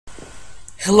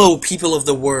Hello, people of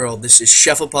the world. This is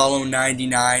Chef Apollo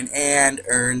 99 and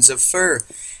Urns of Fur,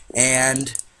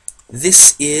 and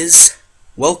this is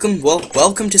welcome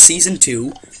to season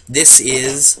 2. This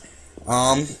is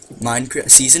Minecraft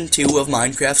season 2 of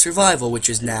Minecraft Survival, which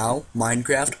is now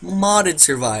Minecraft Modded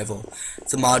Survival.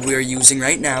 The mod we are using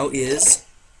right now is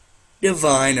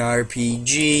Divine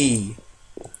RPG.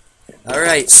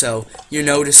 Alright, so you're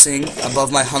noticing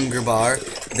above my hunger bar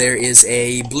there is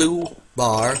a blue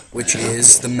bar, which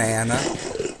is the mana.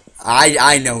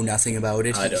 I know nothing about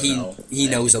it. He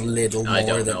knows a little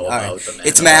more than. Know about the mana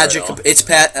it's magic. It's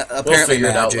we'll apparently figure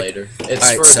magic. it out later.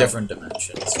 It's for a different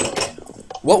dimension. So,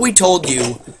 what we told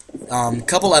you a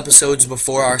couple episodes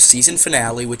before our season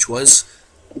finale, which was,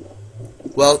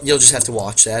 well, you'll just have to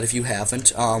watch that if you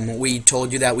haven't. We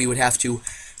told you that we would have to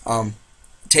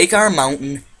take our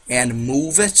mountain and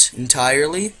move it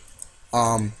entirely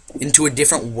into a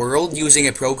different world using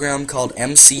a program called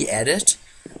MC Edit.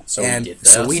 So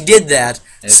we did that.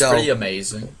 And it's pretty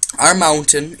amazing. Our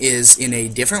mountain is in a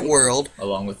different world.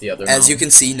 Along with the other As you can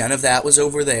see, none of that was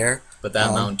over there. But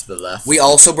that mountain to the left. We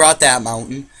also brought that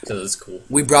mountain. Because it's cool.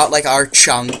 We brought, like, our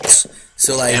chunks.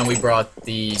 So, like... And we brought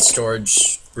the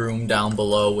storage room down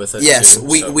below with it, yes,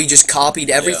 too. we just copied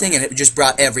everything, and it just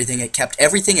brought everything. It kept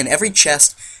everything in every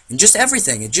chest, and just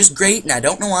everything. It's just great, and I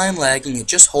don't know why I'm lagging. It's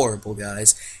just horrible,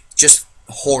 guys. It's just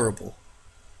horrible.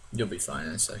 You'll be fine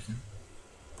in a second.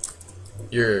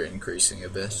 You're increasing a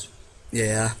bit.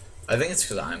 Yeah. I think it's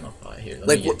because I'm up high here. Let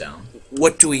like, me get down.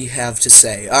 What do we have to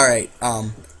say? Alright,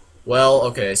 Well,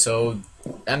 okay, so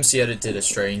MC Edit did a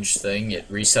strange thing. It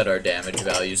reset our damage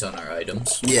values on our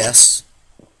items. Yes.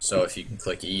 So if you can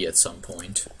click E at some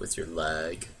point with your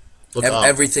lag. Look up.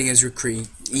 Everything is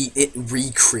recreased.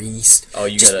 Oh,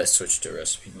 you gotta switch to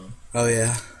recipe mode. Oh,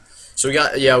 yeah. So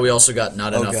we also got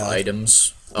not enough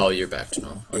items. Oh, you're back to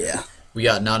normal. Okay. Yeah. We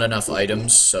got not enough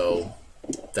items, so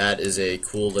that is a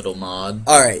cool little mod.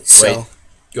 Alright, so... Wait,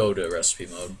 go to recipe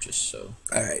mode, just so...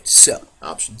 Alright, so...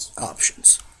 Options.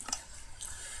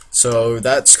 So,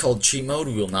 that's called cheat mode.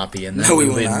 We will not be in that. No, we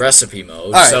will be will in not. recipe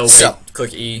mode. Alright, so...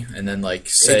 click E, and then, like,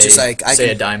 say,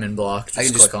 a diamond block. I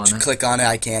can click on it. click on it.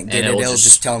 I can't get it. It'll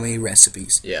just tell me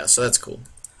recipes. Yeah, so that's cool.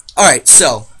 Alright,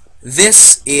 so...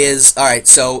 This is... Alright,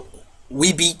 so...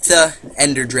 We beat the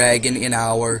Ender Dragon in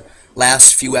our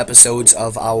last few episodes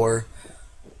of our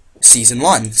Season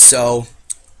 1. So,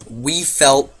 we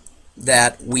felt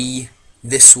that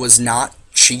this was not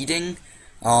cheating.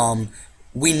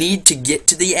 We need to get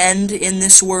to the end in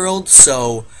this world,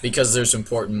 so... Because there's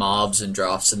important mobs and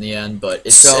drops in the end, but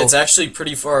it's actually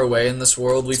pretty far away in this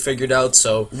world, we figured out,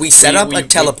 so... We set up a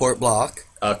teleport block.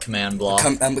 A command block.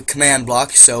 A command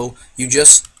block, so you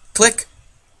just click,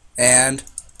 and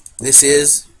this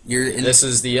is... This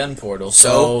is the end portal,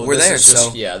 so we're there.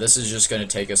 Yeah, this is just going to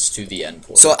take us to the end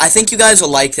portal. So I think you guys will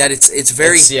like that. It's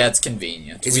very... it's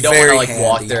convenient. It's we don't want to, like, handy.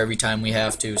 walk there every time we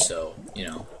have to, so, you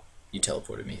know... You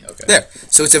teleported me. Okay. There.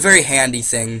 So it's a very handy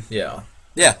thing. Yeah.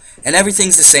 Yeah. And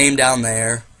everything's the same down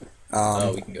there.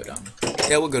 Oh, we can go down.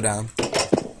 Yeah, we'll go down.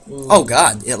 Ooh. Oh,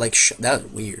 God. Yeah, like, that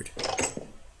was weird.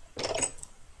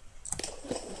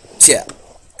 So, yeah.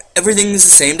 Everything's the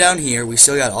same down here. We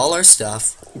still got all our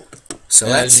stuff. So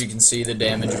as you can see, the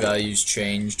damage values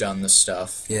changed on the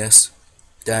stuff. Yes.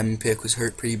 Diamond pick was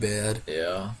hurt pretty bad.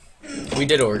 Yeah. We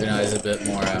did organize a bit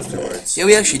more afterwards. Yeah,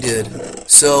 we actually did.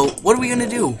 So, what are we gonna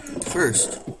do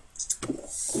first?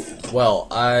 Well,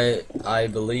 I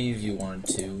believe you wanted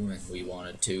to, and we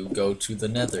wanted to, go to the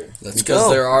Nether. Let's go. Because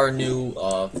there are new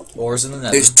ores in the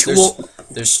Nether.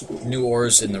 There's new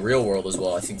ores in the real world as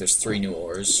well. I think there's 3 new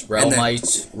ores.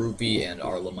 Realmite, Rupee, and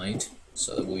Arlemite.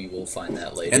 So we will find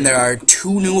that later. And there are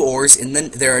 2 new ores in the...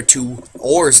 There are 2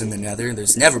 ores in the Nether.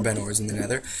 There's never been ores in the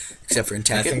Nether, except for in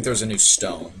Tekken. I think there's a new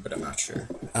stone, but I'm not sure.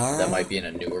 That might be in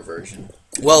a newer version.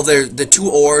 Well, the 2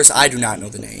 ores, I do not know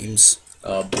the names.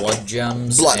 Blood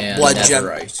gems and blood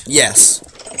netherite. Yes.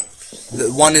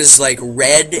 One is like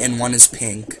red and one is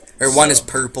pink. Or one is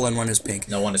purple and one is pink.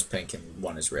 No, one is pink and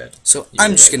one is red. So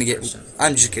I'm just gonna get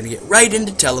right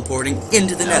into teleporting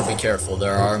into the Nether. Be careful,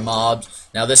 there are mobs.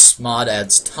 Now this mod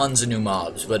adds tons of new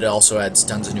mobs, but it also adds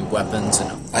tons of new weapons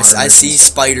and armor. I see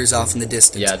spiders off in the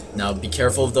distance. Yeah, now be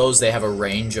careful of those. They have a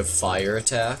range of fire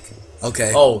attack.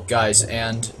 Okay. Oh, guys,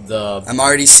 and I'm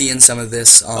already seeing some of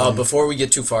this. Before we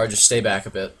get too far, just stay back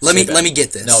a bit. Let me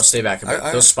get this. No, stay back a bit. All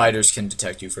right. Those spiders can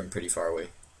detect you from pretty far away.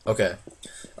 Okay.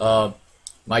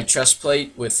 My chest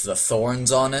plate with the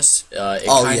thorns on it, it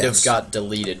kind of got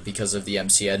deleted because of the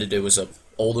MC Edit. It was a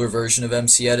older version of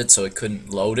MC Edit, so it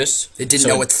couldn't load it. It didn't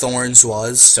know what thorns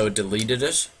was. So it deleted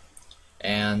it.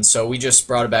 And so we just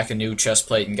brought back a new chest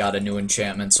plate and got a new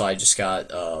enchantment, so I just got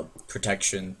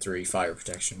protection 3, fire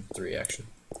protection 3 actually.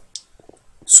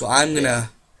 So I'm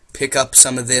gonna pick up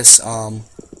some of this,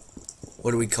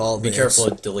 what do we call this? Be careful,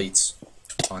 it deletes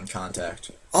on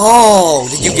contact. Oh,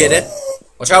 did you get it?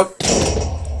 Watch out!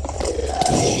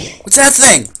 What's that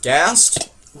thing? Gassed?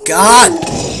 God!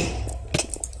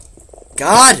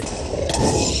 God!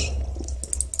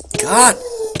 God!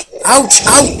 Ouch!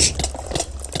 Ouch!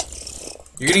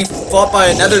 You're getting fought by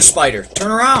another spider.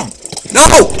 Turn around!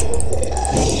 No!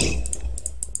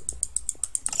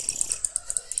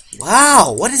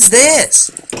 Wow, what is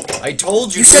this? I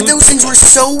told you. You said those things were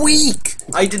so weak.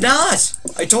 I did not.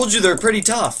 I told you they're pretty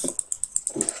tough.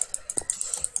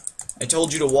 I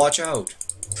told you to watch out.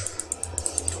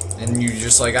 And you're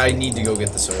just like, I need to go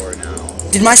get the sword now.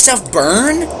 Did my stuff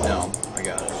burn? No, I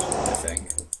got it, I think.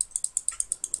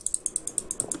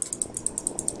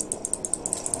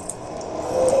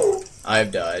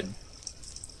 I've died.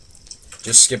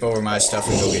 Just skip over my stuff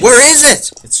and go get it. Where is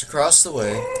it? It's across the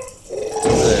way. It's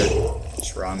over there.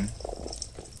 Just run.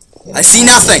 I see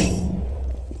nothing.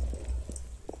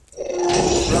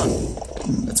 Run.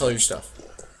 That's all your stuff.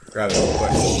 Grab it real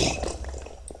quick.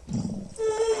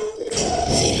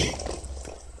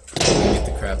 Get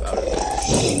the crap out of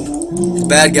it.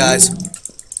 Bad guys.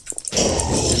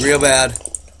 Real bad.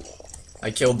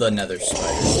 I killed the nether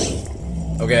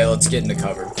spider. Okay, let's get into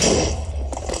cover.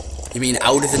 You mean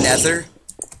out of the nether?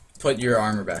 Put your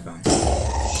armor back on.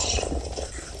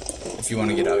 If you want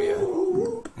to get out, yeah.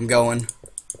 I'm going.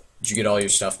 Did you get all your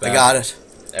stuff back? I got it.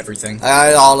 Everything?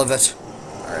 I got all of it.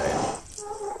 Alright.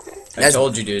 I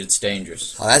told you, dude, it's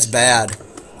dangerous. Oh, that's bad.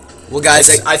 Well, guys,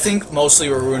 I think mostly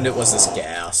what ruined it was this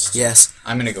gas. Yes.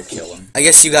 I'm gonna go kill him. I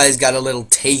guess you guys got a little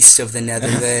taste of the nether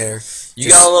there. You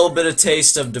got a little bit of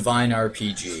taste of Divine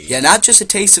RPG. Yeah, not just a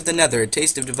taste of the nether, a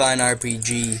taste of Divine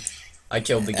RPG. I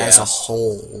killed the gas. As a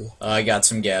whole. I got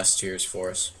some gas tiers for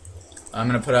us. I'm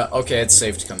gonna put out... Okay, it's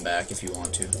safe to come back if you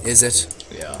want to. Is it?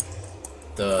 Yeah.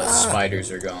 The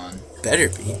spiders are gone. Better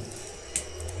be.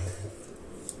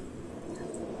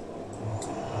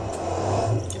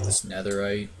 Get this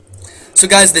netherite. So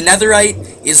guys, the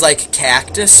netherite is like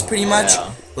cactus, pretty much.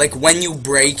 Yeah. Like when you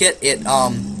break it, it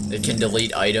can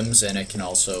delete items and it can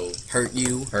also hurt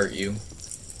you.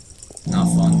 Not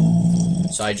fun.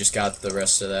 So I just got the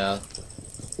rest of that.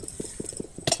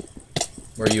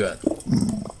 Where are you at?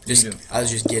 I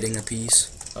was just getting a piece.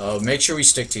 Make sure we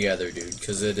stick together, dude,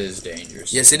 because it is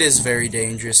dangerous. Yes, it is very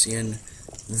dangerous in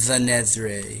the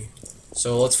nether.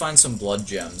 So let's find some blood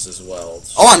gems as well.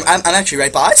 Oh, I'm actually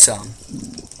right by some.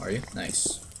 Are you?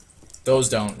 Nice. Those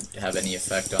don't have any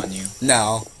effect on you.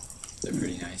 No. They're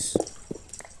pretty nice.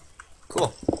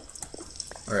 Cool.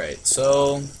 Alright,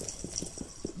 so...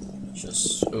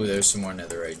 Ooh, there's some more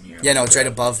netherite in here. Yeah, no, it's right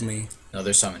above me. No,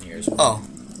 there's some in here as well. Oh.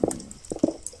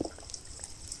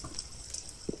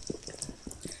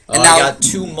 And now, I got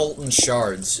 2 molten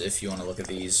shards, if you want to look at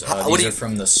these. These are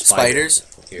from the spiders?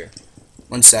 Here.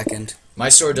 1 second. My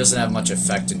sword doesn't have much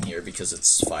effect in here because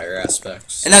it's fire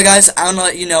aspects. And now, guys, I want to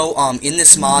let you know, in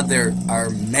this mod, there are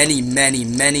many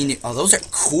new... Oh, those are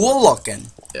cool looking.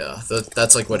 Yeah,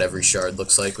 that's like what every shard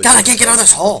looks like. God, I can't get out of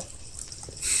this hole.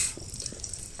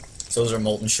 So those are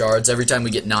molten shards. Every time we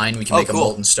get 9, we can make a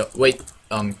molten stone. Wait,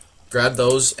 grab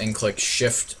those and click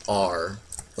Shift R.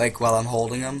 Like while I'm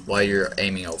holding them? While you're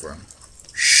aiming over them.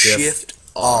 Shift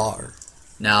R.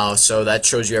 Now, so that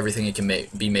shows you everything it can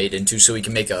be made into. So we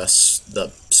can make the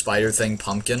spider thing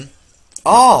pumpkin.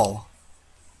 Oh.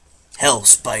 Hell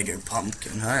spider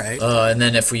pumpkin. Alright. And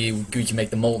then if we can make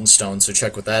the molten stone. So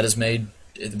check what that is made.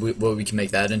 What we can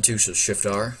make that into. So Shift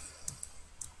R.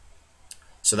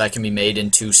 So that can be made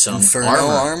into some Inferno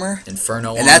armor? Inferno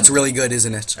armor. And that's really good,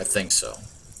 isn't it? I think so.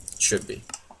 It should be.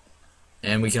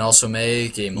 And we can also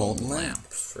make a molten lamp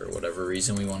for whatever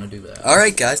reason we want to do that.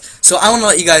 Alright, guys. So I want to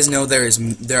let you guys know there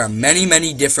are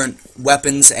many different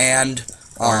weapons and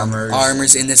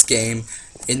armors in this game,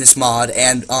 in this mod,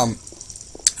 and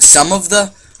some of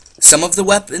the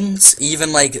weapons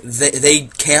even like they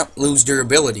can't lose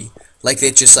durability. Like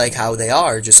it's just like how they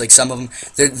are. Just like some of them,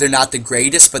 they're not the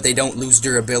greatest, but they don't lose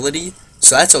durability.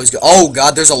 So that's always good. Oh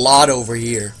God, there's a lot over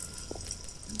here.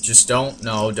 Just don't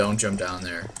jump down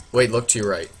there. Wait, look to your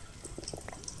right.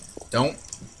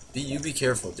 You be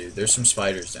careful, dude. There's some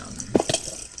spiders down there.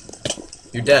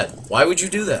 You're dead. Why would you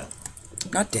do that?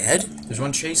 I'm not dead. There's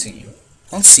one chasing you.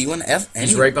 I don't see one.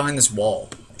 He's right behind this wall,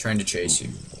 trying to chase you.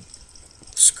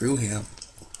 Screw him.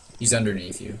 He's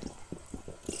underneath you.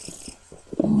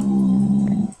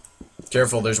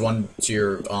 Careful, there's one to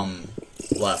your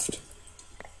left.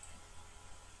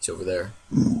 He's over there.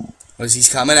 Was he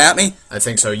coming at me? I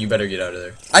think so. You better get out of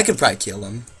there. I could probably kill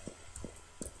him.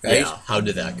 Right? Yeah. How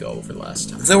did that go over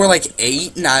last time? There were like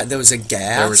 8, and there was a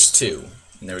gas. There was 2,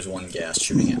 and there was 1 gas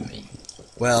shooting at me.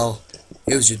 Well,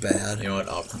 it was just bad. You know what?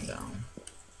 I'll come down.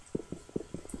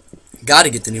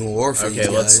 Gotta get the new ore for these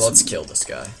Okay, guys. let's kill this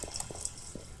guy.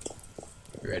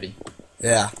 You ready?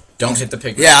 Yeah. Don't hit the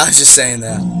pig. Yeah, I was just saying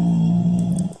that.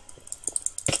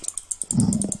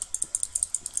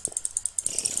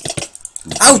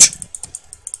 Ouch!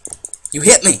 You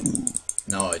hit me.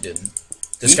 No, I didn't.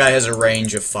 This guy has a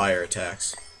range of fire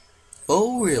attacks.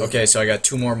 Oh, really? Okay, so I got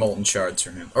 2 more molten shards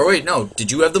from him. Or wait, no.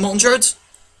 Did you have the molten shards?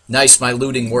 Nice, my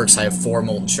looting works. I have 4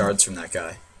 molten shards from that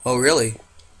guy. Oh, really?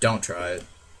 Don't try it.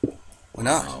 Why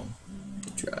not? Oh, I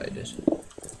tried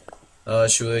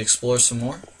it. Should we explore some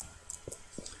more?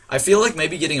 I feel like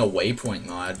maybe getting a waypoint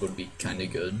mod would be kind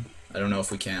of good. I don't know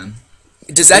if we can.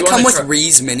 Does that come with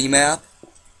Ray's minimap?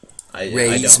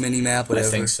 Ray's minimap, whatever.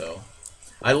 I think so.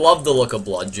 I love the look of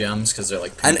blood gems because they're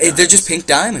like pink and they're just pink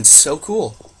diamonds. So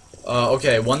cool.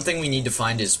 Okay, one thing we need to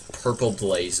find is purple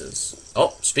blazes.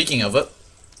 Oh, speaking of it.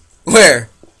 Where?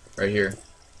 Right here.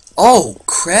 Oh,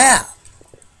 crap.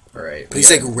 Alright.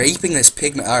 He's like raping this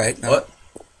pigment. Alright. No. What?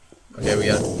 Okay, we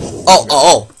got...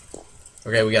 Oh.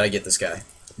 Okay, we gotta get this guy.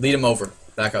 Lead him over.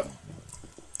 Back up.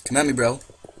 Come at me, bro.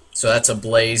 So that's a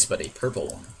blaze, but a purple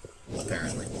one,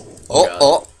 apparently.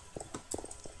 Oh.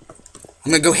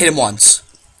 I'm gonna go hit him once.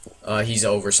 He's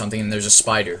over something, and there's a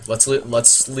spider. Let's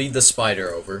lead the spider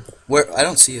over. Where? I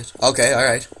don't see it. Okay,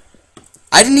 alright.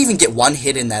 I didn't even get one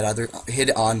hit in that other...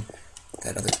 hit on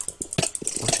that other...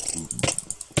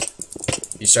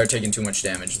 You start taking too much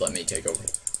damage, let me take over.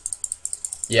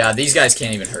 Yeah, these guys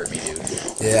can't even hurt me, dude.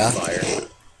 Yeah. Fire.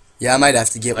 Yeah, I might have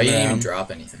to get one. I didn't even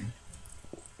drop anything.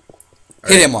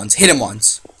 Hit him once. Hit him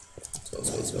once.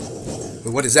 Let's go.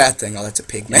 But what is that thing? Oh, that's a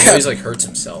pig man. He always like hurts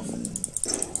himself.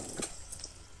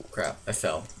 Crap, I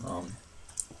fell.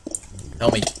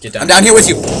 Help me get down. I'm down here with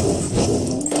you.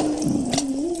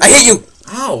 I hit you.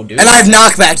 Ow, dude. And I have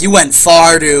knockback. You went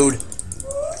far, dude.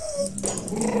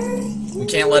 We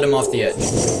can't let him off the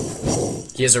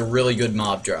edge. He has a really good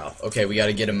mob drop. Okay, we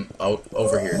gotta get him out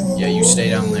over here. Yeah, you stay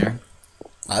down there.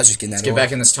 I was just getting that. Let's get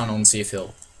back in this tunnel and see if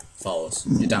he'll follow us.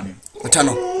 Get down here. What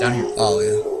tunnel? Down here. Oh,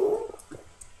 yeah.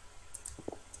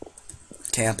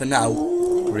 Camping out.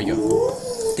 Where'd he go?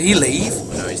 Did he leave?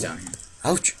 Oh, no, he's down here.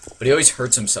 Ouch. But he always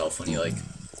hurts himself when he, like,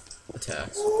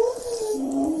 attacks.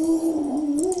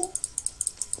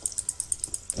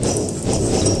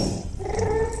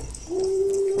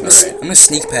 I'm gonna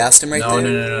sneak past him right there.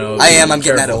 No. I am. I'm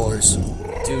getting that ores.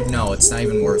 Dude, no, it's not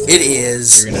even worth it. It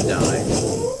is. You're gonna die.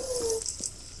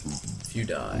 If you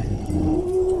die.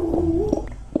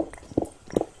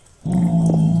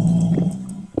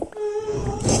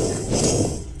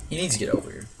 He needs to get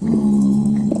over here.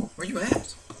 Where you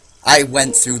at? I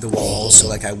went through the wall so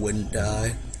like I wouldn't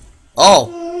die.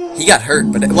 Oh, he got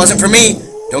hurt, but it wasn't for me.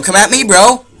 Don't come at me,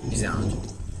 bro. He's down.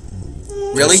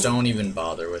 Really? Just don't even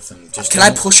bother with him. Just Can I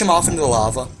push him off into the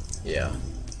lava? Yeah.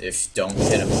 If don't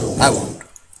hit him. I won't.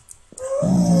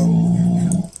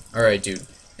 Alright, dude.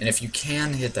 And if you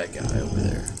can hit that guy over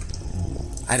there.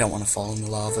 I don't want to fall in the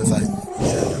lava if I...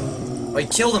 Oh, he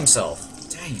killed himself.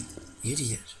 Dang.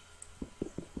 Idiot.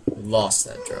 We lost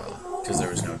that drop. Because there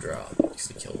was no drop. Because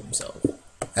he killed himself.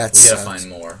 That's. We gotta find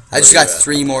more. I just got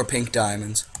 3 more pink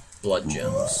diamonds. Blood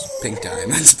gems. Pink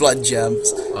diamonds. Blood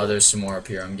gems. Oh, there's some more up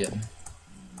here I'm getting.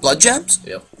 Blood gems?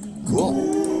 Yep.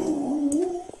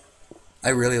 Cool. I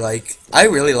really like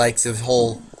the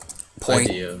whole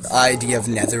idea of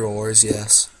nether ores,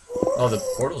 yes. Oh, the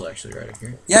portal's actually right up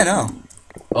here. Yeah, I know.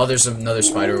 Oh, there's another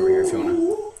spider over here if you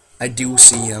wanna. I do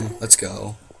see him. Let's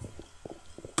go.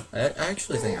 I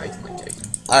actually think I can like take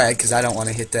him. Alright, because I don't want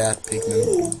to hit that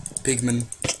pigman.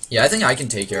 Yeah, I think I can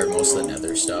take care of most of the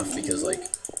nether stuff because like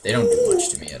they don't do much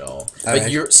to me at all. But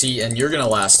Alright. you're gonna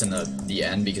last in the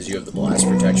end because you have the blast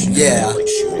protection. Yeah. And, like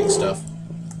shooting stuff.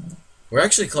 We're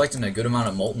actually collecting a good amount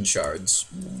of molten shards.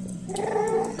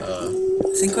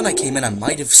 I think when I came in, I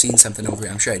might have seen something over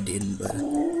here. I'm sure I didn't, but...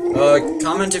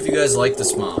 Comment if you guys like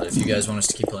this mod, if you guys want us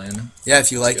to keep playing it. Yeah,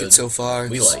 if you like good. it so far.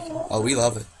 We like it. Oh, we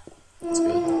love it. It's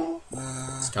good.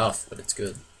 It's tough, but it's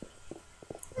good.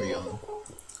 Where you going?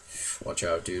 Watch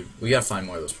out, dude. We gotta find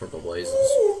more of those purple blazes.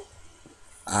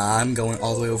 I'm going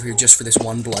all the way over here just for this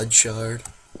one blood shard.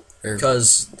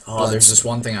 Because, there's this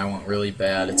one thing I want really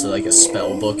bad. It's like a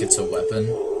spell book. It's a weapon.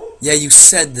 Yeah, you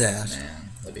said that. Man,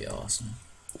 that'd be awesome.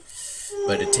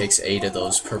 But it takes 8 of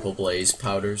those purple blaze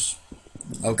powders.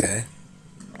 Okay.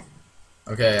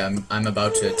 Okay, I'm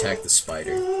about to attack the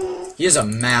spider. He has a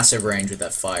massive range with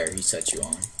that fire he sets you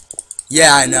on.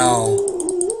 Yeah, I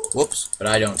know. Whoops. But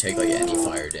I don't take like any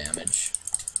fire damage.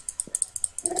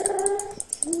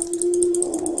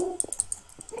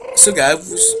 So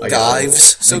guys,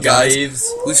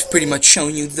 we've pretty much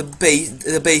shown you the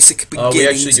basic beginnings. We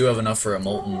actually do have enough for a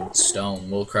molten stone.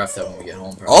 We'll craft that when we get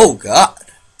home. Probably. Oh god.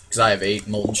 Because I have 8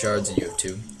 molten shards and you have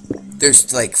 2.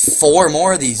 There's like 4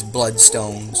 more of these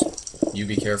bloodstones. You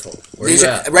be careful. Where are you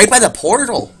at? Right by the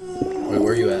portal. Wait,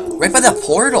 where are you at? Right by the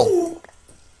portal.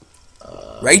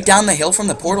 Right down the hill from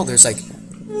the portal, there's like...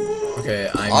 Okay,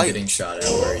 I'm getting shot at.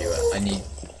 Where are you at?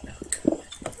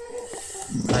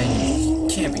 I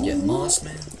can't be getting lost,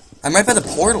 man. I'm right by the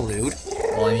portal, dude.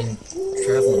 Well, I mean,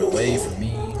 traveling away from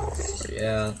me. Where you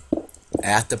at?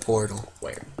 At the portal.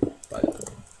 Where? By the portal.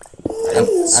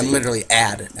 I'm literally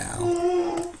at it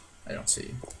now. I don't see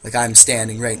you. Like I'm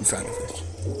standing right in front of it.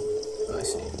 I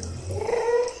see you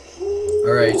now.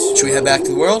 Alright. Should we head back to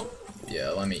the world?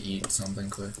 Yeah, let me eat something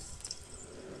quick.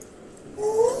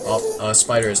 Oh, a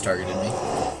spider has targeted me.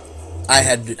 I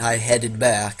headed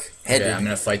back. Okay, I'm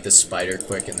gonna fight this spider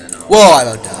quick and then I'll... Whoa, I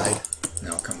about died.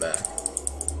 Then I'll come back.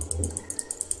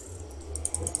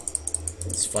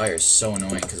 This fire is so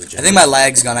annoying because it just... I think my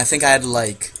lag's gone. I think I had to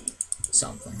like...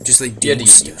 Something. Just like do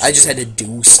stuff. I just had to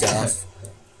do stuff.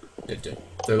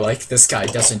 They're like, this guy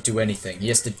doesn't do anything. He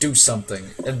has to do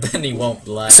something, and then he won't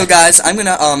lag. So guys, I'm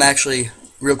gonna actually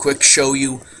real quick show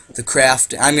you the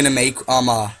craft. I'm gonna make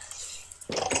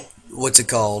what's it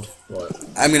called? What?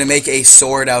 I'm gonna make a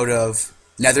sword out of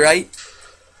netherite.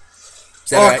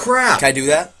 Oh right? Crap! Can I do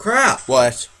that? Crap!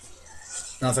 What?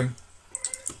 Nothing.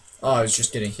 Oh, I was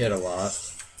just getting hit a lot.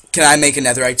 Can I make a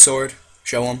netherite sword?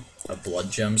 Show him. A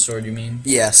blood gem sword, you mean?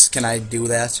 Yes. Can I do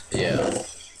that? Yeah.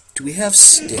 Do we have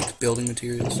stick building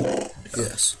materials?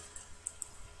 Yes.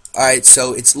 Alright,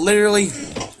 so it's literally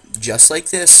just like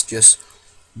this. Just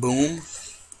boom.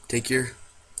 Take your...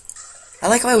 I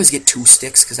like how I always get 2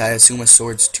 sticks because I assume a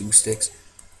sword's 2 sticks.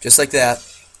 Just like that.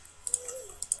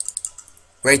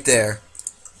 Right there.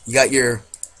 You got your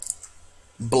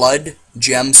blood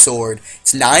gem sword.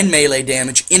 It's 9 melee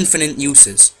damage, infinite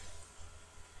uses.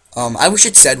 I wish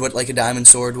it said what like a diamond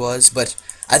sword was, but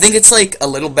I think it's like a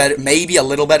little better, maybe a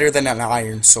little better than an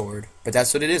iron sword. But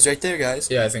that's what it is right there,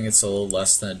 guys. Yeah, I think it's a little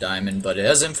less than a diamond, but it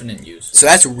has infinite use. So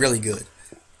that's really good.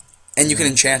 And you can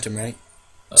enchant them, right?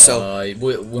 So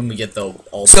when we get the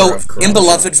altar of corruption. In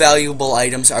beloved valuable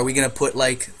items, are we gonna put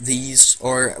like these,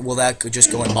 or will that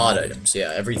just go in mod items?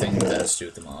 Yeah, everything that has to do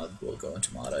with the mod will go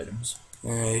into mod items.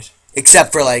 All right,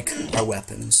 except for like our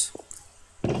weapons.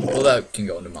 Well, that can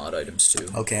go into mod items too.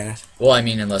 Okay. Well, I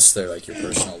mean, unless they're like your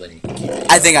personal, then you can keep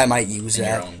it. I think I might use in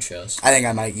that. Your own chest. I think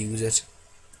I might use it.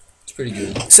 It's pretty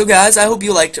good. So, guys, I hope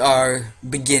you liked our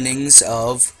beginnings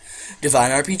of Divine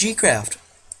RPG Craft,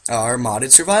 our modded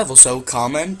survival. So,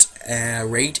 comment,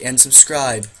 rate, and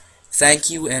subscribe. Thank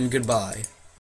you and goodbye.